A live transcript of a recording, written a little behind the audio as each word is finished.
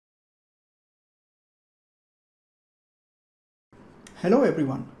Hello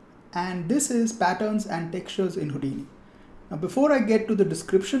everyone, and this is Patterns and Textures in Houdini. Now before I get to the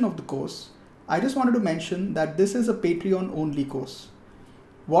description of the course, I just wanted to mention that this is a Patreon only course.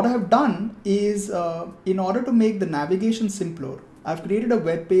 What I have done is, in order to make the navigation simpler, I've created a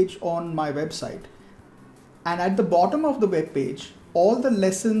web page on my website. And at the bottom of the web page, all the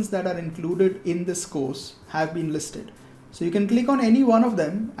lessons that are included in this course have been listed. So you can click on any one of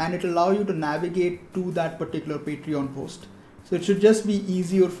them and it will allow you to navigate to that particular Patreon post. So it should just be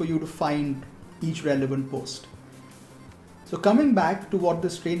easier for you to find each relevant post. So coming back to what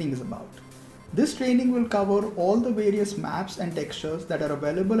this training is about. This training will cover all the various maps and textures that are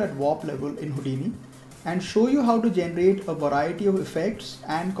available at warp level in Houdini and show you how to generate a variety of effects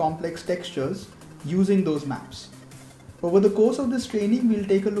and complex textures using those maps. Over the course of this training, we'll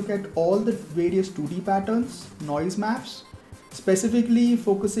take a look at all the various 2D patterns, noise maps, specifically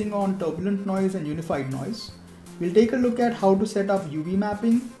focusing on turbulent noise and unified noise. We'll take a look at how to set up UV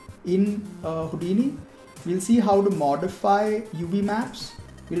mapping in Houdini. We'll see how to modify UV maps.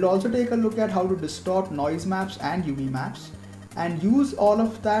 We'll also take a look at how to distort noise maps and UV maps and use all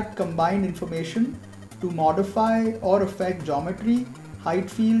of that combined information to modify or affect geometry, height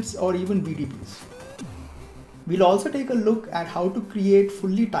fields, or even VDPs. We'll also take a look at how to create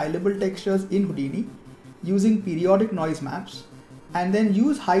fully tileable textures in Houdini using periodic noise maps, and then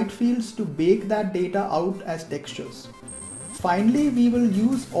use height fields to bake that data out as textures. Finally, we will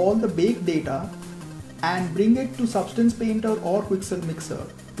use all the baked data and bring it to Substance Painter or Pixel Mixer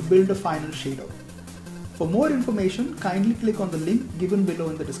to build a final shader. For more information, kindly click on the link given below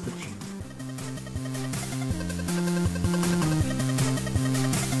in the description.